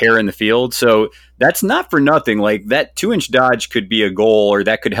of Hair in the Field. So that's not for nothing. Like, that 2-inch dodge could be a goal, or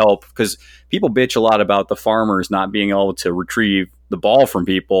that could help, because people bitch a lot about the farmers not being able to retrieve the ball from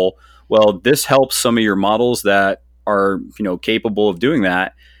people. Well, this helps some of your models that are, capable of doing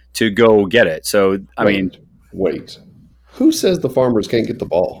that to go get it. So, Wait. Who says the farmers can't get the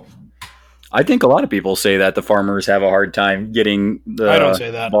ball? I think a lot of people say that the farmers have a hard time getting I don't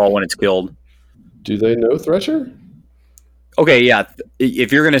say that. ball when it's killed. Do they know Thresher? Okay, yeah.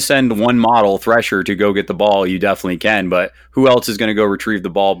 If you're going to send one model, Thresher, to go get the ball, you definitely can. But who else is going to go retrieve the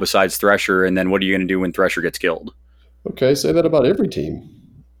ball besides Thresher? And then what are you going to do when Thresher gets killed? Okay, say that about every team.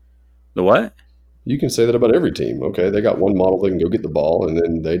 The what? You can say that about every team. Okay, they got one model that can go get the ball, and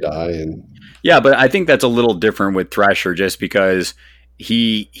then they die. And yeah, but I think that's a little different with Thresher, just because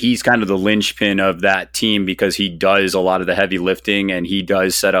he's kind of the linchpin of that team because he does a lot of the heavy lifting and he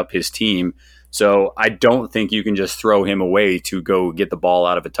does set up his team. So I don't think you can just throw him away to go get the ball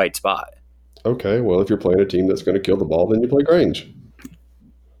out of a tight spot. Okay, well, if you're playing a team that's going to kill the ball, then you play Grange.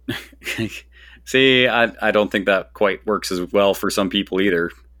 See, I don't think that quite works as well for some people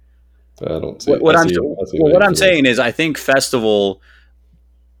either. I don't see what I'm saying is I think Festival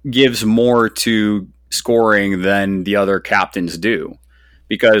gives more to scoring than the other captains do.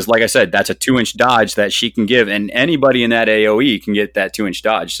 Because, like I said, that's a 2-inch dodge that she can give, and anybody in that AoE can get that 2-inch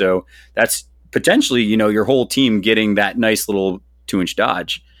dodge. So that's potentially, your whole team getting that nice little 2-inch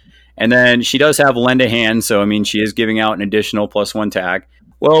dodge. And then she does have lend a hand, so she is giving out an additional +1 tag.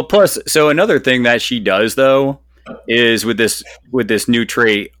 Well, so another thing that she does though is with this new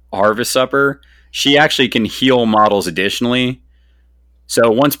trait, Harvest Supper, she actually can heal models additionally. So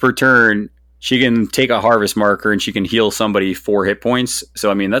once per turn, she can take a harvest marker and she can heal somebody 4 hit points.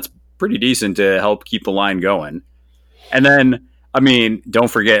 So, that's pretty decent to help keep the line going. And then,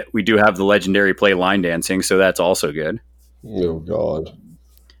 don't forget, we do have the legendary play line dancing, so that's also good. Oh, God.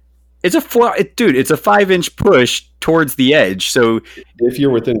 It's a 5-inch push towards the edge. So if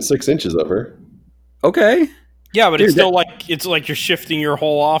you're within 6 inches of her. Okay. Yeah, but it's still it's like you're shifting your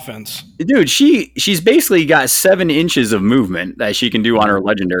whole offense. Dude, she's basically got 7 inches of movement that she can do on her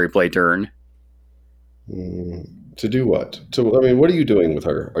legendary play turn. To do what? What are you doing with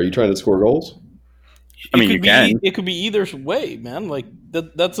her? Are you trying to score goals? You can. It could be either way, man. Like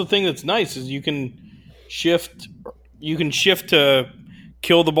that's the thing that's nice is you can shift to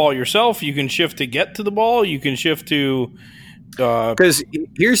kill the ball yourself. You can shift to get to the ball. You can shift to because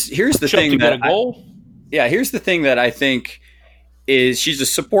here's the thing that here's the thing that I think is she's a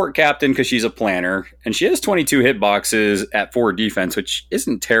support captain because she's a planner and she has 22 hitboxes at 4 defense, which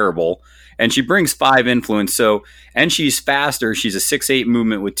isn't terrible. And she brings 5 influence. So, and she's faster. She's a 6'8"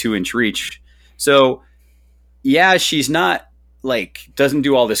 movement with 2-inch reach. So, yeah, she's not doesn't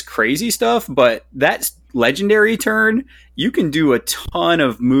do all this crazy stuff, but that's legendary turn. You can do a ton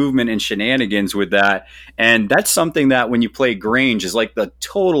of movement and shenanigans with that. And that's something that when you play Grange is like the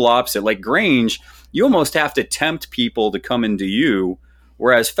total opposite. Like Grange, you almost have to tempt people to come into you.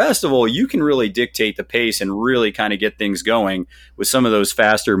 Whereas Festival, you can really dictate the pace and really kind of get things going with some of those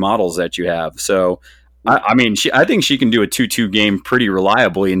faster models that you have. So, I think she can do a 2-2 game pretty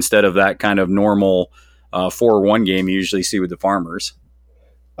reliably instead of that kind of normal 4-1 game you usually see with the farmers.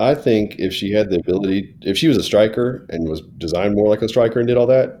 I think if she had the ability, if she was a striker and was designed more like a striker and did all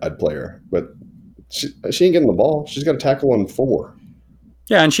that, I'd play her. But she ain't getting the ball. She's got to tackle on 4.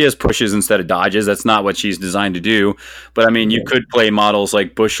 Yeah, and she has pushes instead of dodges. That's not what she's designed to do. But, you could play models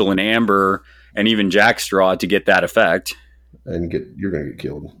like Bushel and Amber and even Jackstraw to get that effect. And you're going to get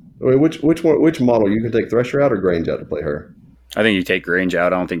killed. Which model? You can take Thresher out or Grange out to play her? I think you take Grange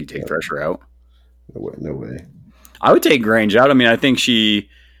out. I don't think you take Thresher out. No way. I would take Grange out. I think she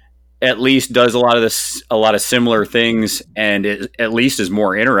at least does a lot of similar things and it at least is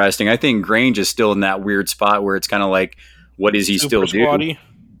more interesting. I think Grange is still in that weird spot where it's kind of like, what does he still do?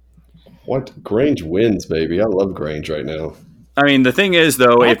 What? Grange wins, baby. I love Grange right now. The thing is,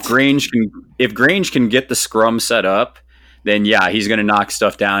 though, if Grange can get the scrum set up, then yeah, he's going to knock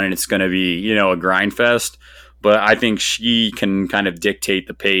stuff down and it's going to be, a grind fest. But I think she can kind of dictate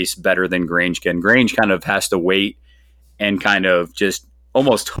the pace better than Grange can. Grange kind of has to wait and kind of just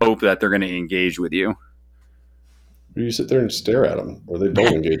almost hope that they're going to engage with you. Or you sit there and stare at them, or they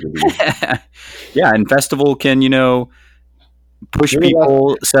don't engage with you. Yeah, and Festival can, push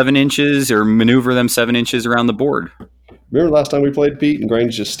people 7 inches or maneuver them 7 inches around the board. Remember last time we played, Pete, and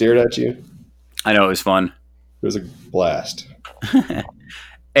Grange just stared at you? I know, it was fun. It was a blast.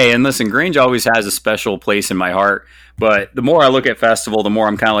 Hey, and listen, Grange always has a special place in my heart, but the more I look at Festival, the more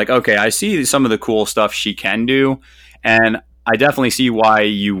I'm kind of like, okay, I see some of the cool stuff she can do, and I definitely see why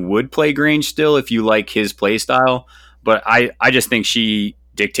you would play Grange still if you like his play style, but I just think she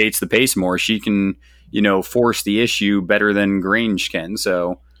dictates the pace more. She can, force the issue better than Grange can,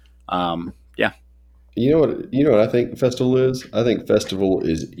 so, yeah. You know what I think Festival is? I think Festival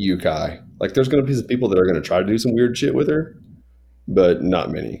is Yukai. Like, there's going to be some people that are going to try to do some weird shit with her, but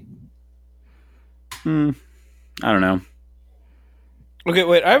not many. I don't know. Okay,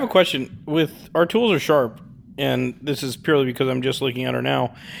 wait. I have a question. With our tools are sharp, and this is purely because I'm just looking at her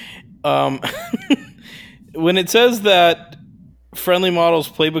now. When it says that friendly models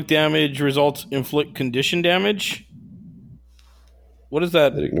playbook damage results inflict condition damage, what is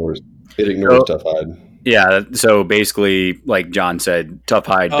that? It ignores Tough Hide. Yeah, so basically, like John said, Tough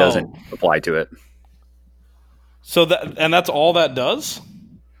Hide doesn't apply to it. So that's all that does?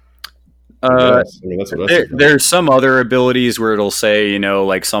 Yes. I mean, that's what There's some other abilities where it'll say,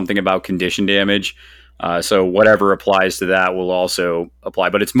 like something about condition damage. So whatever applies to that will also apply,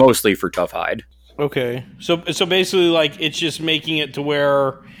 but it's mostly for tough hide. Okay, so basically, like, it's just making it to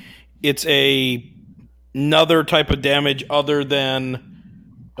where it's another type of damage other than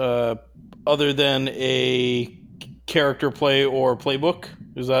a character play or playbook.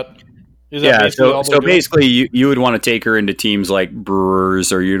 Is that yeah? So basically, you would want to take her into teams like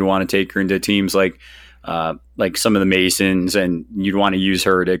Brewers, or you'd want to take her into teams like some of the Masons, and you'd want to use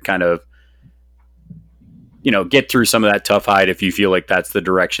her to kind of get through some of that tough hide if you feel like that's the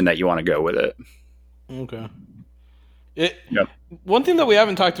direction that you want to go with it. Okay. One thing that we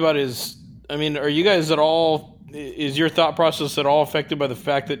haven't talked about is, I mean, are you guys at all? Is your thought process at all affected by the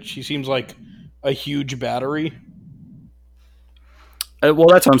fact that she seems like a huge battery? Well,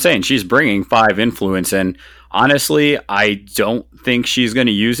 that's what I'm saying. She's bringing 5 influence, and honestly, I don't think she's going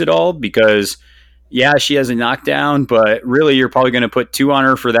to use it all because, yeah, she has a knockdown, but really you're probably going to put 2 on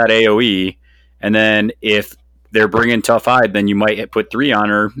her for that AoE, and then if they're bringing tough hide, then you might put 3 on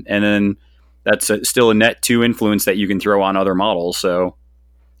her, and then that's still a net 2 influence that you can throw on other models. So,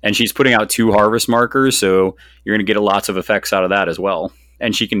 and she's putting out 2 harvest markers, so you're going to get lots of effects out of that as well.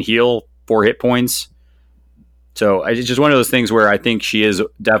 And she can heal 4 hit points. So it's just one of those things where I think she is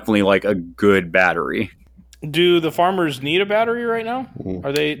definitely like a good battery. Do the farmers need a battery right now?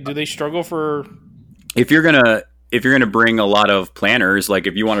 Do they struggle for? If you're gonna bring a lot of planners, like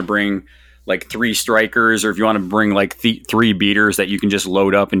if you want to bring like 3 strikers, or if you want to bring like 3 beaters that you can just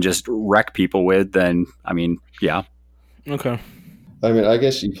load up and just wreck people with, then I mean, yeah. Okay. I mean, I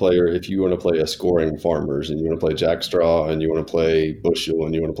guess you play her if you want to play a scoring farmers, and you want to play Jackstraw, and you want to play Bushel,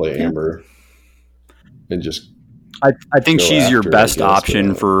 and you want to play Amber, and just. I think she's your best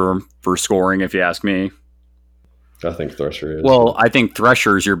option for scoring, if you ask me. I think Thresher is. Well, I think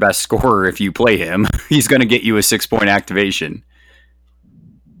Thresher is your best scorer if you play him. He's going to get you a 6-point activation.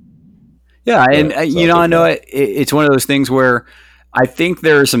 Yeah, and I know it's one of those things where I think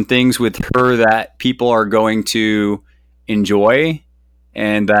there are some things with her that people are going to enjoy,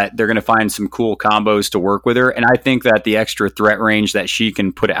 and that they're going to find some cool combos to work with her. And I think that the extra threat range that she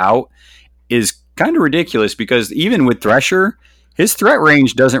can put out is kind of ridiculous, because even with Thresher, his threat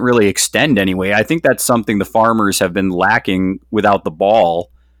range doesn't really extend anyway. I think that's something the farmers have been lacking without the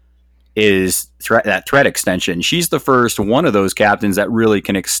ball, is that threat extension. She's the first one of those captains that really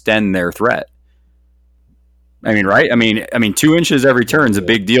can extend their threat. I mean, right? I mean, 2 inches every turn is a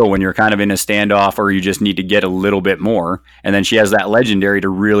big deal when you're kind of in a standoff, or you just need to get a little bit more. And then she has that legendary to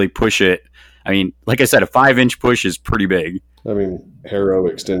really push it. I mean, like I said, a 5-inch push is pretty big. I mean, Harrow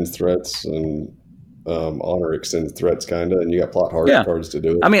extends threats, and Honor extends threats, kind of, and you got plot hard cards to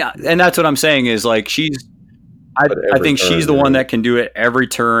do it. I mean, and that's what I'm saying is like I think she's the one that can do it every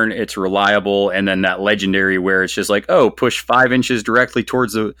turn. It's reliable, and then that legendary where it's just like, oh, push 5 inches directly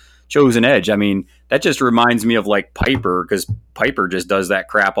towards the chosen edge. I mean, that just reminds me of like Piper, because Piper just does that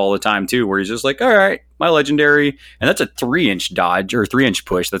crap all the time too, where he's just like, all right, my legendary, and that's a 3-inch dodge or 3-inch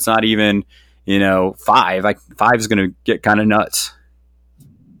push. That's not even 5. 5 is going to get kind of nuts.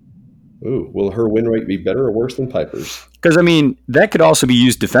 Ooh, will her win rate be better or worse than Piper's? Because, I mean, that could also be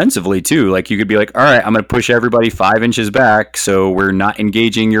used defensively, too. Like, you could be like, all right, I'm going to push everybody 5 inches back, so we're not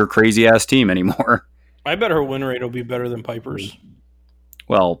engaging your crazy-ass team anymore. I bet her win rate will be better than Piper's.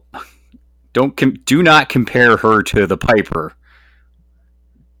 Well, do not compare her to the Piper.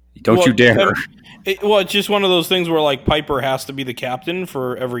 Don't you dare. It's just one of those things where, like, Piper has to be the captain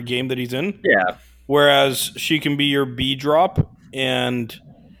for every game that he's in. Yeah. Whereas she can be your B drop, and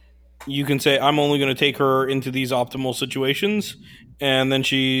you can say, I'm only going to take her into these optimal situations, and then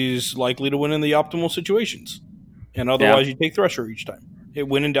she's likely to win in the optimal situations. And otherwise, you take Thresher each time.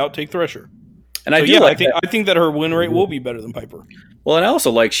 When in doubt, take Thresher. And I think that her win rate will be better than Piper. Well, and I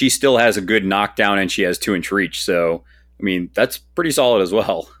also like she still has a good knockdown, and she has 2-inch reach. So, I mean, that's pretty solid as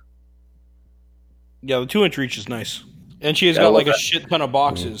well. Yeah, the 2-inch reach is nice. And she has got like a shit ton of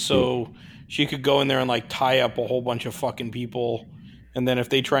boxes, so she could go in there and like tie up a whole bunch of fucking people. And then if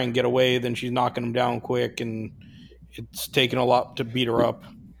they try and get away, then she's knocking them down quick, and it's taking a lot to beat her up.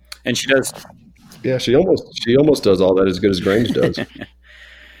 And she does. Yeah, she almost does all that as good as Grange does.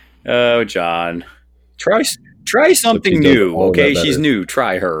 Oh, John, try something new. Okay, she's new.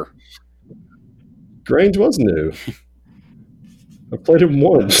 Try her. Grange was new. I played him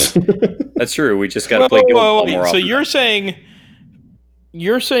once. That's true. We just got to play Guild more often. So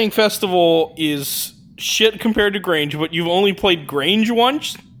you're saying Festival is shit compared to Grange, but you've only played Grange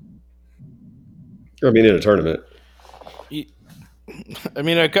once? I mean, in a tournament. I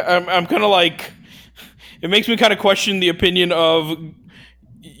mean, I'm kind of like, it makes me kind of question the opinion of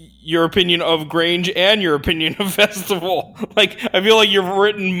your opinion of Grange and your opinion of Festival. Like, I feel like you've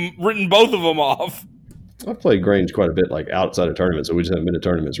written both of them off. I've played Grange quite a bit, like outside of tournaments, so we just haven't been to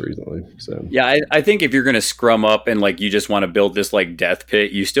tournaments recently. So Yeah, I think if you're going to scrum up and like you just want to build this like death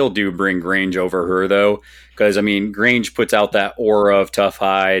pit, you still do bring Grange over her though, because I mean Grange puts out that aura of tough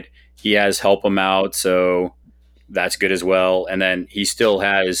hide. He has help him out, so that's good as well. And then he still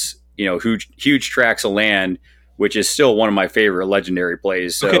has huge tracts of land, which is still one of my favorite legendary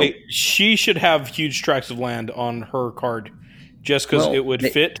plays. So okay, she should have huge tracts of land on her card. Just because it would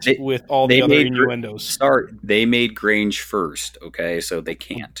fit with all the other innuendos. They made Grange first, okay? So they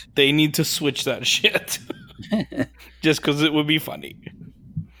can't. They need to switch that shit. Just because it would be funny.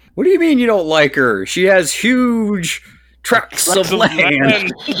 What do you mean you don't like her? She has huge tracts of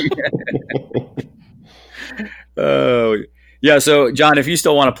land. Oh, yeah. So, John, if you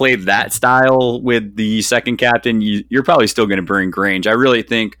still want to play that style with the second captain, you're probably still going to bring Grange. I really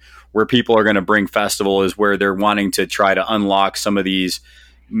think where people are going to bring Festival is where they're wanting to try to unlock some of these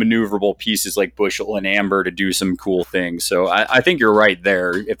maneuverable pieces like Bushel and Amber to do some cool things. So I think you're right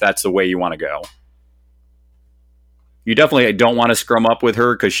there if that's the way you want to go. You definitely don't want to scrum up with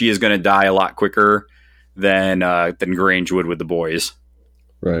her because she is going to die a lot quicker than Grange would with the boys.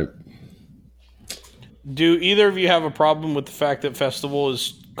 Right. Do either of you have a problem with the fact that Festival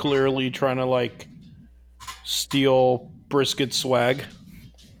is clearly trying to like steal Brisket swag?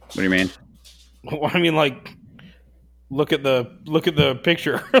 What do you mean? Well, I mean, like, look at the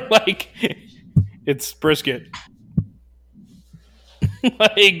picture. Like, it's Brisket.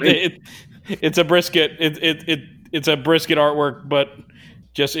 It's a Brisket. It's a Brisket artwork, but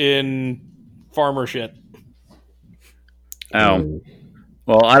just in farmer shit. Oh,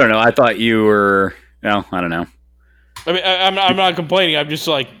 well, I don't know. I thought you were. No, I don't know. I mean, I'm not complaining. I'm just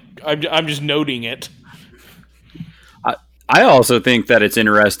like I'm just noting it. I also think that it's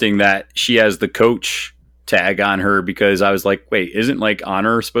interesting that she has the coach tag on her because I was like, wait, isn't like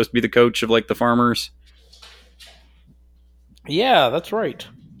Honor supposed to be the coach of like the farmers? Yeah, that's right.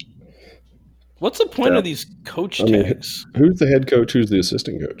 What's the point of these coach tags? Who's the head coach? Who's the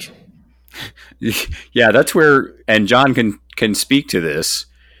assistant coach? Yeah, that's where, and John can speak to this.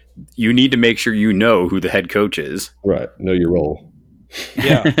 You need to make sure you know who the head coach is. Right. Know your role.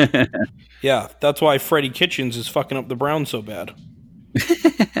 Yeah. Yeah, that's why Freddie Kitchens is fucking up the Browns so bad.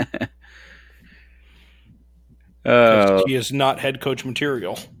 He is not head coach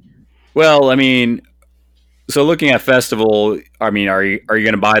material. Well, I mean, so looking at Festival, I mean, are you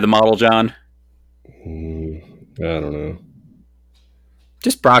going to buy the model, John? I don't know.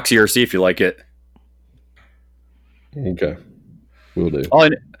 Just proxy or see if you like it. Okay, we'll do.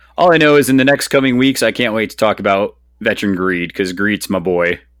 All I know is in the next coming weeks, I can't wait to talk about Veteran Greed because Greed's my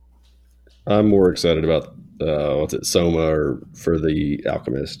boy. I'm more excited about Soma or for the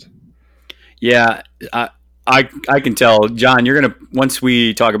Alchemist. Yeah, I can tell, John. You're gonna once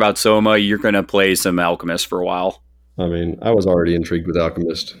we talk about Soma, you're gonna play some Alchemist for a while. I mean, I was already intrigued with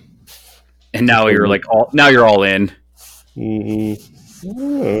Alchemist, and now you're like you're all in. We'll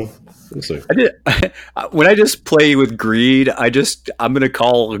see. When I just play with Greed, I'm gonna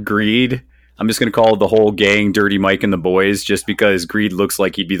call Greed. I'm just going to call the whole gang Dirty Mike and the Boys just because Greed looks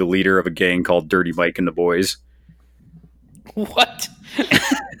like he'd be the leader of a gang called Dirty Mike and the Boys. What?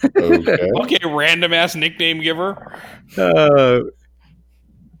 Okay. Okay, random ass nickname giver. So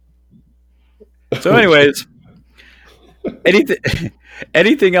anyways,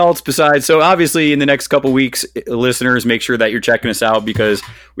 anything else besides, so obviously in the next couple weeks, listeners, make sure that you're checking us out because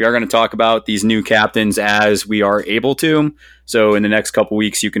we are going to talk about these new captains as we are able to. So in the next couple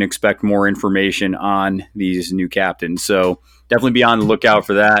weeks, you can expect more information on these new captains. So definitely be on the lookout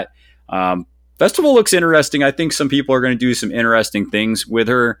for that. Festival looks interesting. I think some people are going to do some interesting things with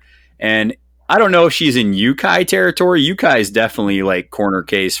her. And I don't know if she's in Yukai territory. Yukai is definitely like corner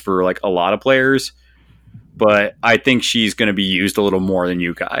case for like a lot of players. But I think she's going to be used a little more than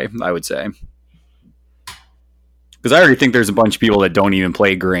Yukai, I would say. Because I already think there's a bunch of people that don't even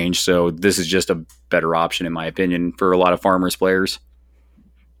play Grange, so this is just a better option, in my opinion, for a lot of Farmers players.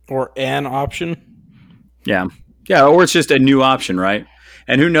 Or an option? Yeah. Yeah, or it's just a new option, right?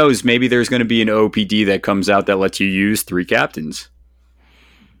 And who knows, maybe there's going to be an OPD that comes out that lets you use 3 captains.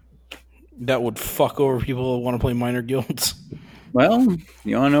 That would fuck over people who want to play minor guilds. Well,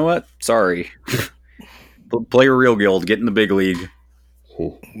 you want to know what? Sorry. Play a real guild. Get in the big league.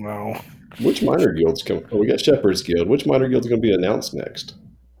 Wow. Which minor guilds come? Oh, we got Shepherd's Guild. Which minor guild is going to be announced next?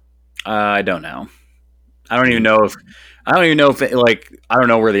 I don't know. I don't even know if I don't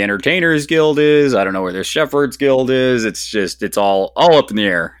know where the Entertainers Guild is. I don't know where the Shepherd's Guild is. It's all up in the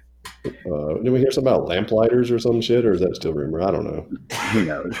air. Did we hear something about lamplighters or some shit, or is that still rumor? I don't know. Who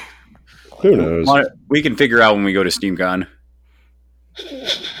knows? Who knows? We can figure out when we go to SteamCon.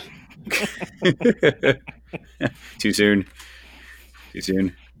 Too soon.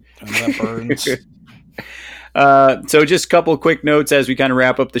 That burns. So just a couple of quick notes as we kind of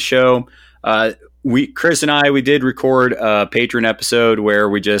wrap up the show. Chris and I did record a patron episode where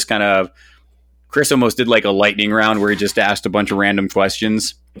we just kind of, Chris almost did like a lightning round where he just asked a bunch of random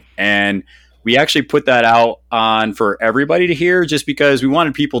questions, and we actually put that out on for everybody to hear just because we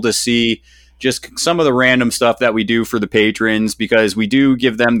wanted people to see just some of the random stuff that we do for the patrons, because we do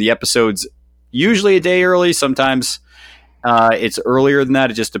give them the episodes usually a day early. Sometimes it's earlier than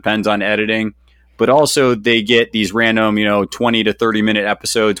that. It just depends on editing. But also they get these random, 20 to 30 minute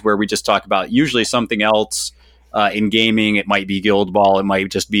episodes where we just talk about usually something else in gaming. It might be Guild Ball. It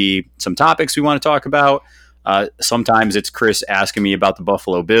might just be some topics we want to talk about. Sometimes it's Chris asking me about the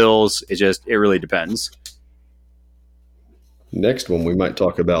Buffalo Bills. It really depends. Next one, we might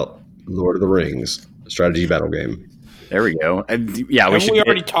talk about Lord of the Rings strategy battle game. There we go. Yeah, Haven't we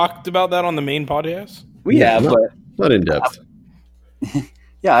already talked about that on the main podcast? We have, but not in depth.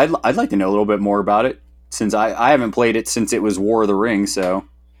 Yeah, I'd like to know a little bit more about it, since I haven't played it since it was War of the Rings. So,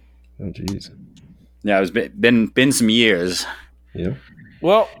 oh jeez, yeah, it's been some years. Yeah.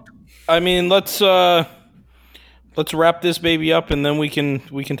 Well, I mean, let's wrap this baby up, and then we can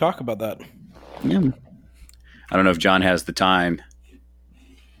talk about that. Yeah. I don't know if John has the time.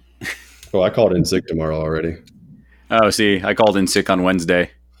 Oh, I called in sick tomorrow already. Oh, see, I called in sick on Wednesday.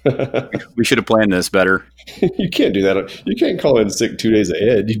 We should have planned this better. You can't do that. You can't call in sick 2 days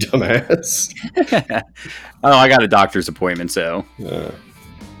ahead, you dumbass. Oh, I got a doctor's appointment, so going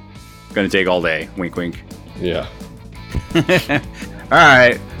to take all day. Wink, wink. Yeah. All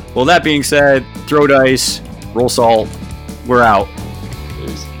right. Well, that being said, throw dice, roll salt. We're out.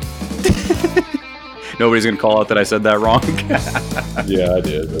 Peace. Nobody's going to call out that I said that wrong. Yeah, I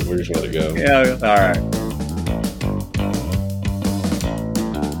did, but we're just going to let it go. Yeah, all right.